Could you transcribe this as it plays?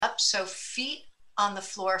So feet on the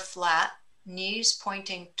floor flat, knees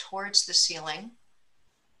pointing towards the ceiling.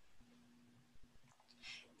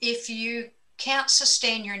 If you can't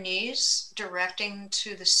sustain your knees directing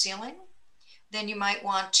to the ceiling, then you might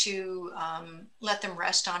want to let them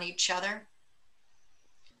rest on each other.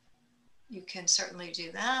 You can certainly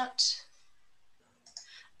do that.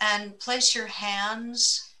 And place your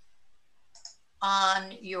hands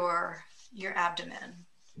on your abdomen.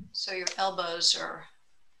 So your elbows are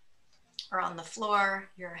on the floor,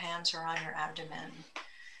 your hands are on your abdomen.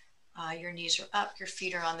 Your knees are up, your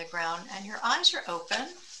feet are on the ground, and your eyes are open,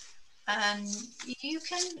 and you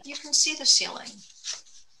can see the ceiling.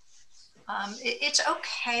 It's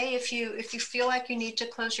okay if you feel like you need to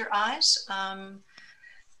close your eyes.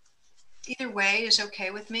 Either way is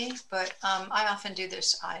okay with me, but I often do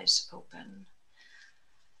this eyes open.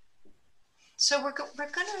 So we're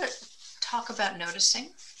going to talk about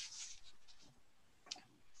noticing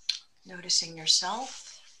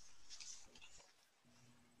yourself,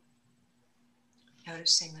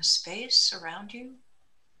 noticing the space around you,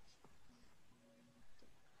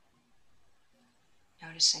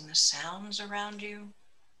 noticing the sounds around you.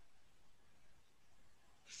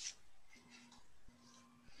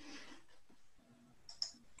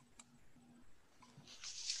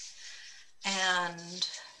 And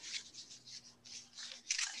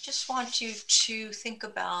I just want you to think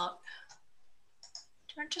about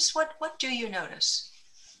just what do you notice?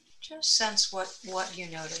 Just sense what you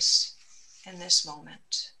notice in this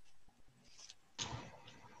moment.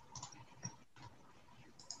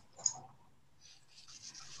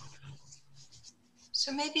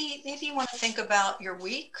 So maybe you want to think about your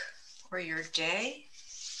week or your day.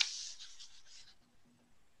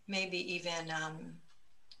 Maybe even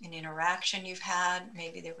an interaction you've had.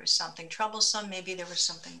 Maybe there was something troublesome. Maybe there was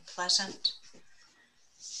something pleasant.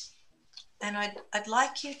 And I'd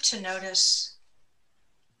like you to notice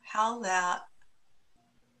how that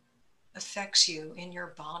affects you in your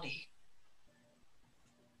body.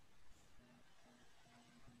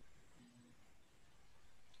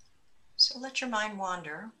 So let your mind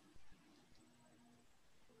wander.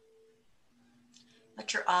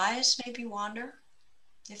 Let your eyes maybe wander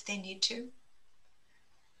if they need to.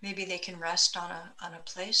 Maybe they can rest on a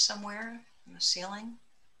place somewhere on the ceiling.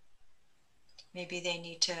 Maybe they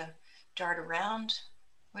need to dart around.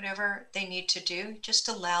 Whatever they need to do, just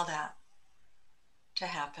allow that to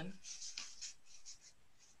happen.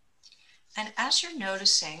 And as you're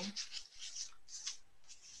noticing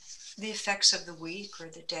the effects of the week or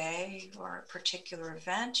the day or a particular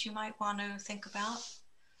event you might want to think about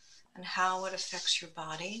and how it affects your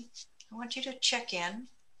body, I want you to check in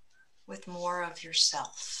with more of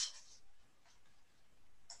yourself.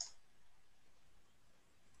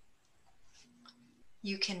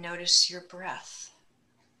 You can notice your breath.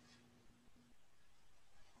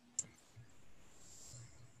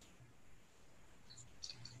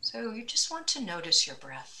 So you just want to notice your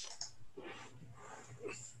breath.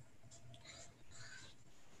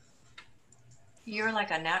 You're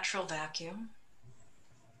like a natural vacuum.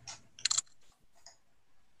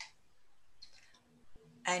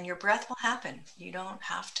 And your breath will happen. You don't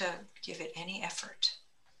have to give it any effort.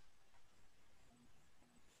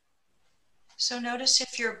 So notice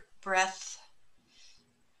if your breath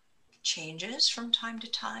changes from time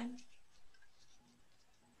to time.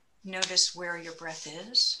 Notice where your breath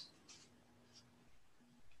is.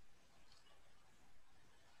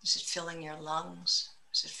 Is it filling your lungs?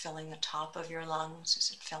 Is it filling the top of your lungs?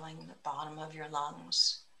 Is it filling the bottom of your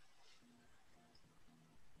lungs?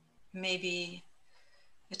 Maybe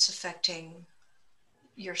it's affecting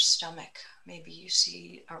your stomach. Maybe you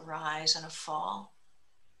see a rise and a fall.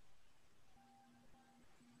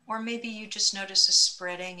 Or maybe you just notice a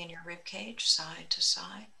spreading in your rib cage, side to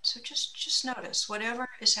side. So just notice whatever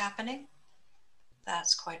is happening.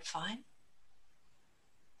 That's quite fine.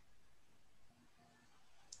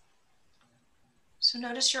 So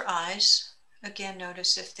notice your eyes. Again,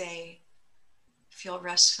 notice if they feel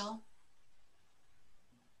restful.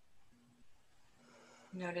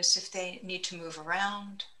 Notice if they need to move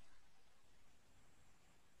around.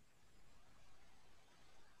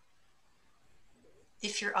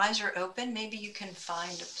 If your eyes are open, maybe you can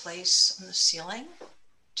find a place on the ceiling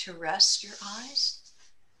to rest your eyes.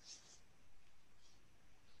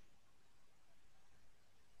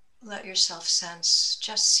 Let yourself sense,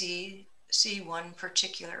 just see one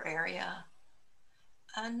particular area,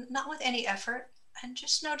 and not with any effort, and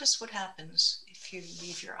just notice what happens if you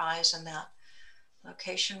leave your eyes in that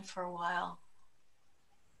location for a while.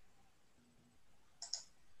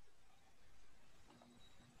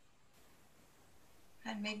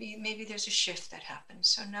 And maybe there's a shift that happens.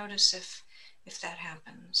 So notice if that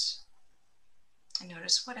happens. And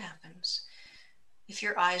notice what happens. If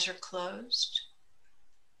your eyes are closed,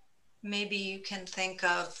 maybe you can think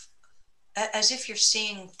of as if you're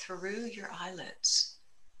seeing through your eyelids.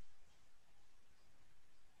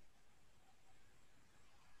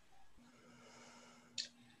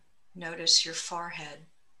 Notice your forehead.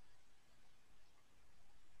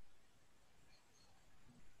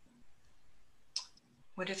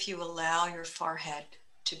 What if you allow your forehead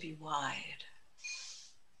to be wide?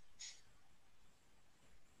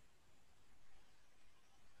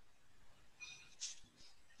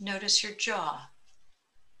 Notice your jaw.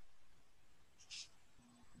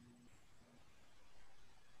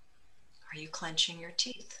 Are you clenching your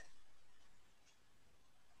teeth?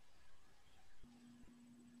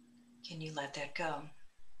 Can you let that go?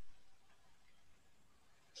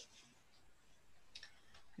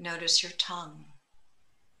 Notice your tongue.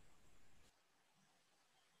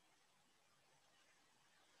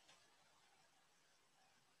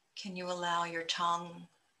 Can you allow your tongue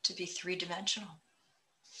to be three-dimensional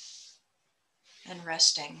and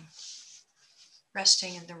resting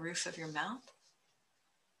in the roof of your mouth?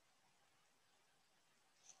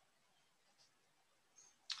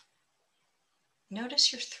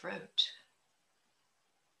 Notice your throat.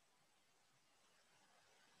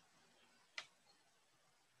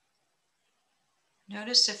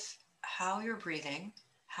 Notice if how you're breathing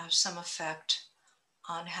has some effect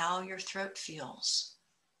on how your throat feels.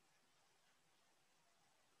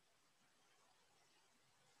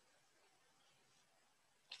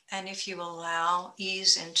 And if you allow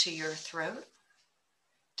ease into your throat,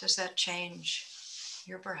 does that change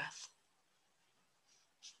your breath?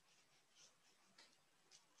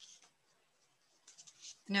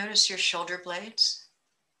 Notice your shoulder blades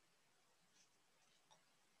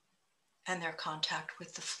and their contact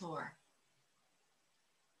with the floor.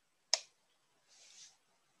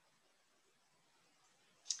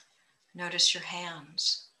 Notice your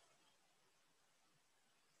hands.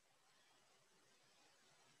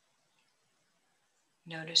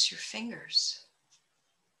 Notice your fingers.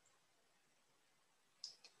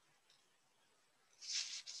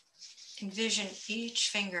 Envision each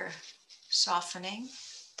finger softening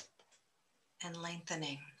and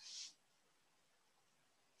lengthening.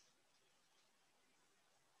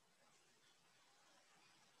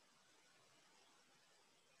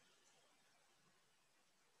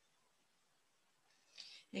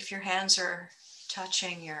 If your hands are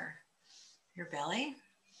touching your belly,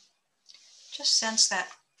 just sense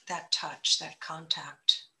that touch, that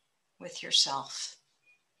contact with yourself.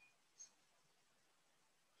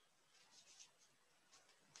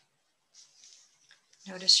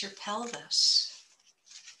 Notice your pelvis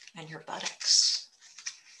and your buttocks.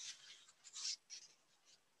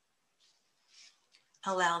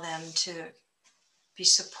 Allow them to be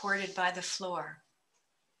supported by the floor.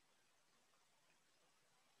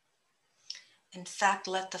 In fact,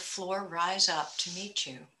 let the floor rise up to meet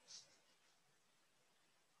you.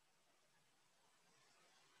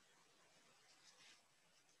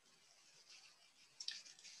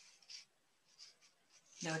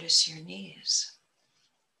 Notice your knees.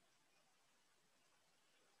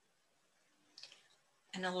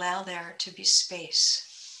 And allow there to be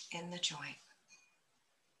space in the joint.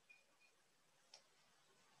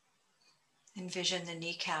 Envision the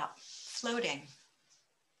kneecap floating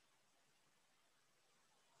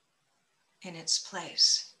in its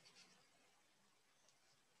place.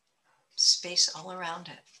 Space all around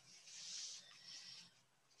it.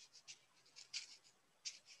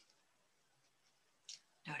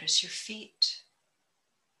 Notice your feet.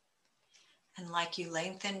 And like you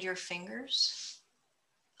lengthened your fingers,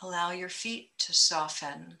 allow your feet to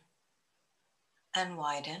soften and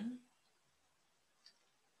widen.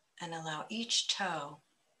 And allow each toe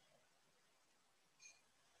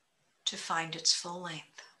to find its full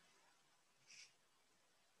length.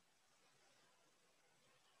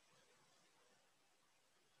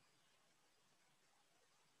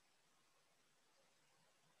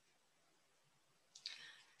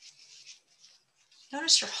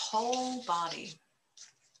 Notice your whole body.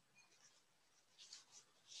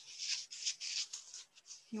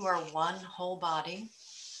 You are one whole body,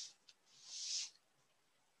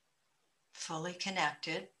 fully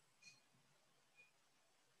connected.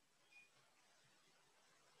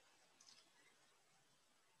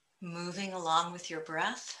 Moving along with your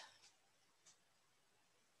breath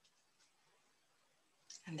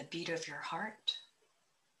and the beat of your heart.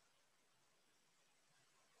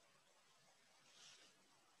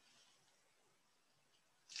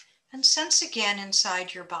 And sense again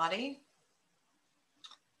inside your body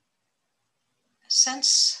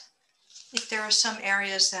sense if there are some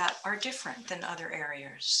areas that are different than other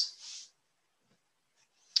areas.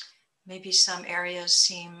 Maybe some areas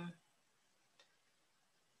seem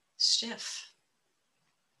stiff.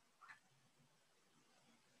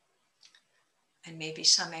 And maybe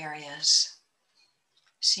some areas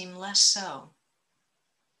seem less so.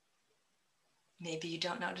 Maybe you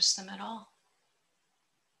don't notice them at all.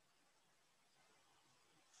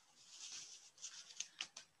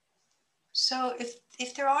 So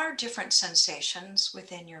if there are different sensations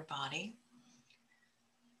within your body,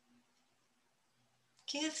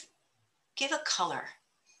 give a color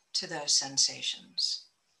to those sensations.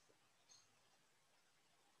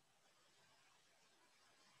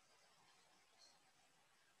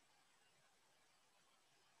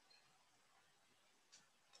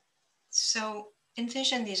 So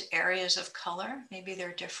envision these areas of color. Maybe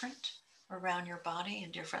they're different around your body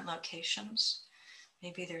in different locations.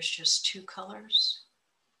 Maybe there's just two colors.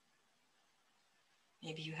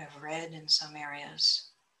 Maybe you have red in some areas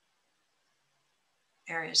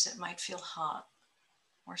that might feel hot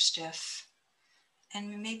or stiff.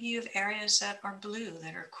 And maybe you have areas that are blue,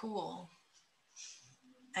 that are cool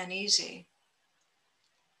and easy.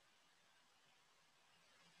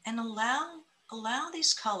 And allow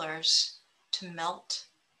these colors to melt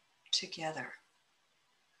together.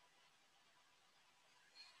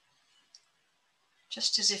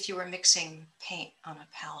 Just as if you were mixing paint on a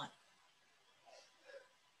palette.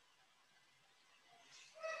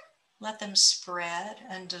 Let them spread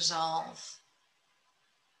and dissolve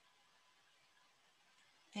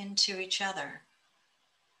into each other,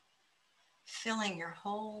 filling your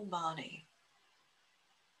whole body.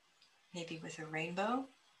 Maybe with a rainbow.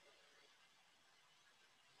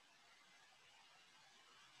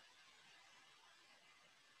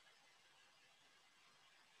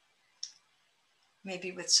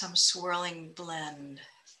 Maybe with some swirling blend,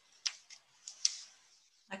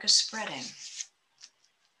 like a spreading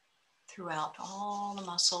throughout all the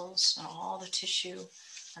muscles and all the tissue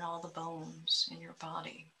and all the bones in your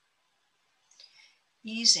body.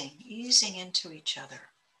 Easing into each other.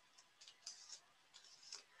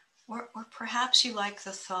 Or perhaps you like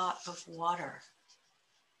the thought of water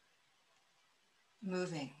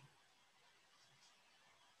moving.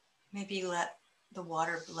 Maybe let the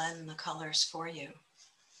water blend the colors for you.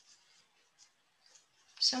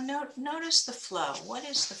 So notice the flow. What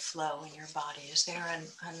is the flow in your body? Is there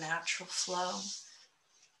a natural flow?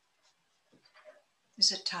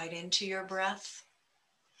 Is it tied into your breath?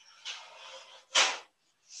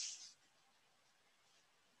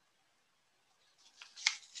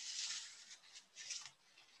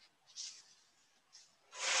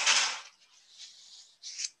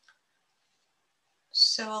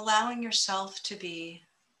 So allowing yourself to be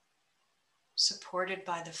supported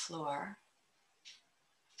by the floor,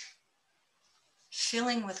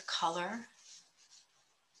 filling with color,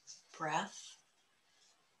 breath,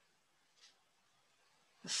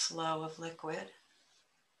 the flow of liquid.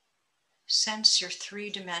 Sense your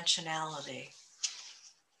three-dimensionality,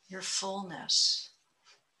 your fullness,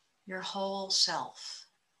 your whole self.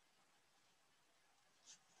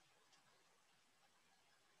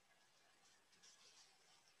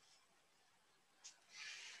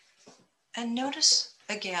 And notice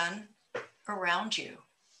again around you.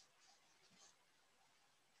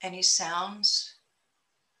 Any sounds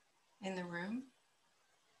in the room?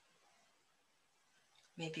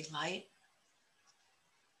 Maybe light.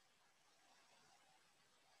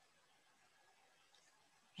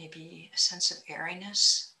 Maybe a sense of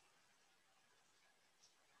airiness.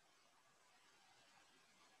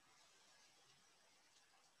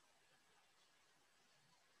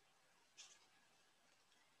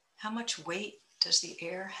 How much weight does the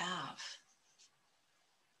air have?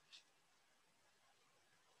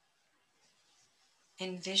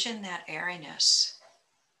 Envision that airiness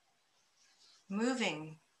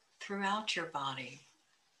moving throughout your body,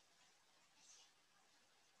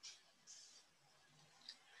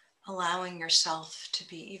 allowing yourself to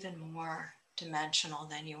be even more dimensional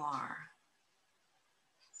than you are.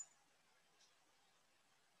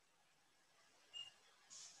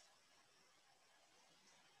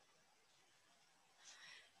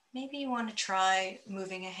 Maybe you want to try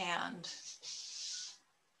moving a hand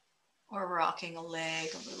or rocking a leg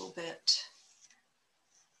a little bit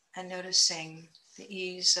and noticing the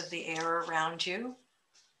ease of the air around you,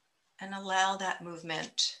 and allow that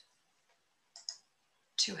movement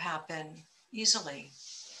to happen easily.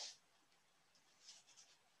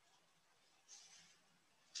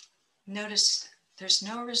 Notice there's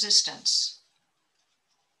no resistance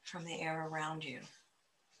from the air around you.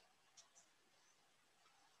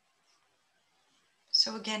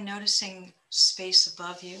 So again, noticing space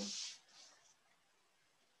above you,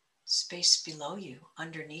 space below you,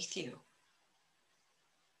 underneath you,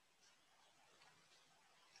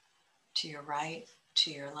 to your right,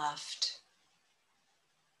 to your left,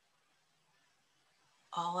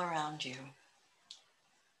 all around you.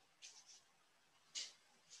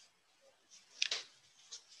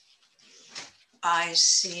 Eyes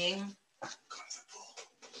seeing,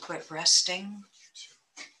 but resting.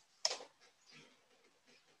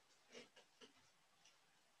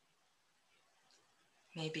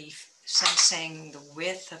 Maybe sensing the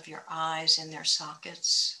width of your eyes in their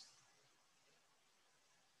sockets.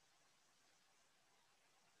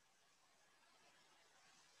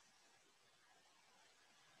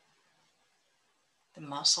 The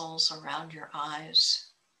muscles around your eyes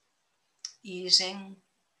easing.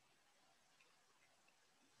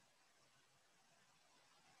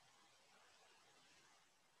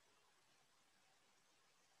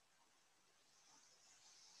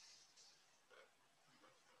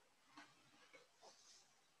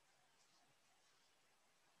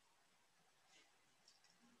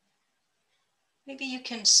 Maybe you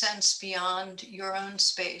can sense beyond your own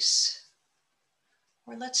space.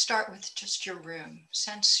 Or let's start with just your room.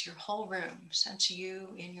 Sense your whole room. Sense you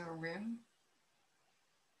in your room.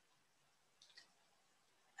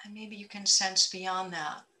 And maybe you can sense beyond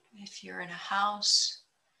that. If you're in a house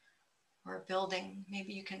or a building,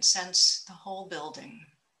 maybe you can sense the whole building.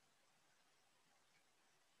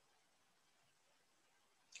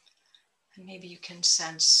 And maybe you can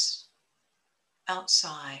sense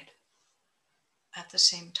outside at the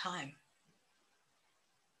same time.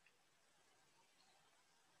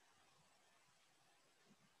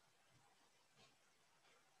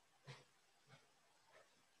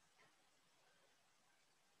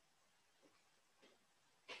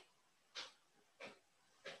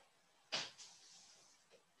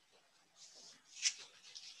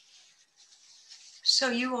 So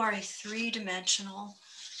you are a three-dimensional,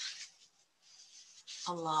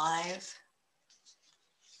 alive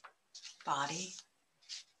body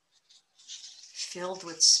filled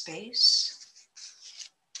with space,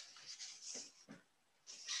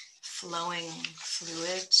 flowing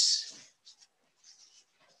fluids,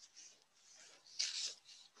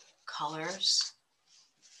 colors,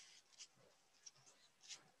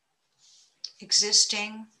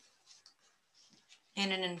 existing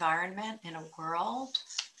in an environment, in a world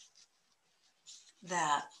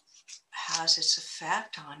that has its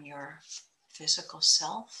effect on your physical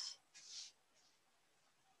self.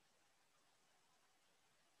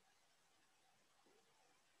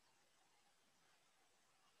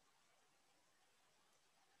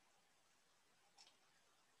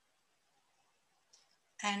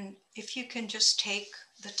 And if you can just take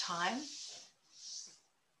the time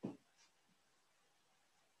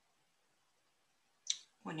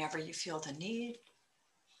whenever you feel the need,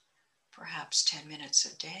 perhaps 10 minutes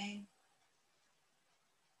a day,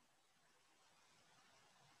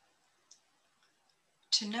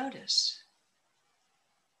 to notice,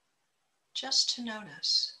 just to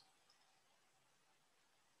notice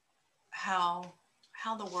how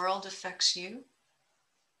the world affects you,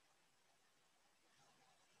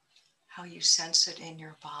 how you sense it in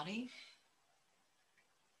your body.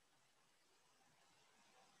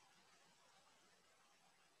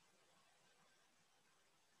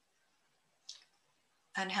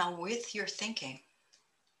 And how with your thinking,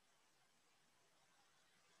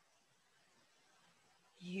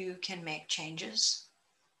 you can make changes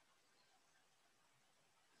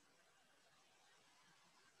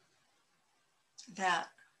that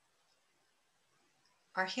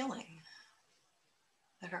are healing,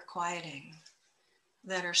 that are quieting,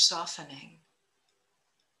 that are softening,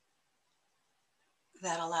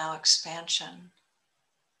 that allow expansion,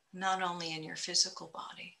 not only in your physical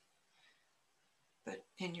body, but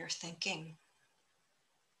in your thinking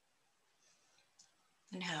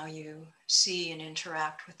and how you see and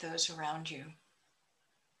interact with those around you.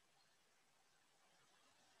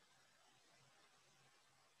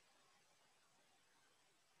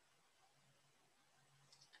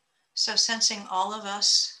 So sensing all of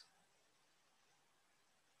us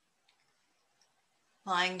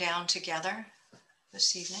lying down together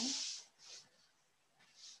this evening.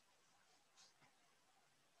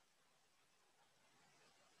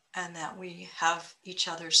 And that we have each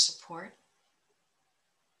other's support.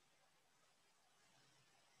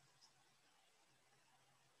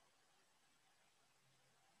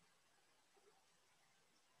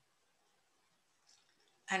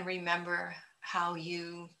 And remember how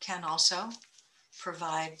you can also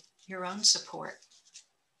provide your own support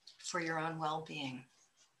for your own well-being.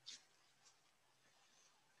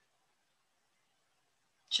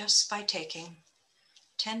 just by taking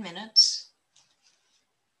 10 minutes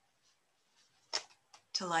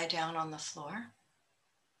to lie down on the floor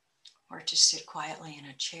or to sit quietly in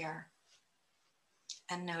a chair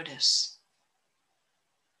and notice.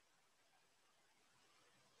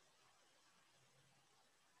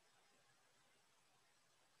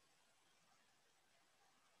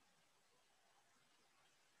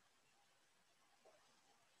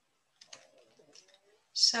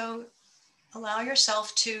 So allow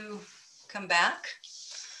yourself to come back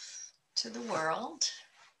to the world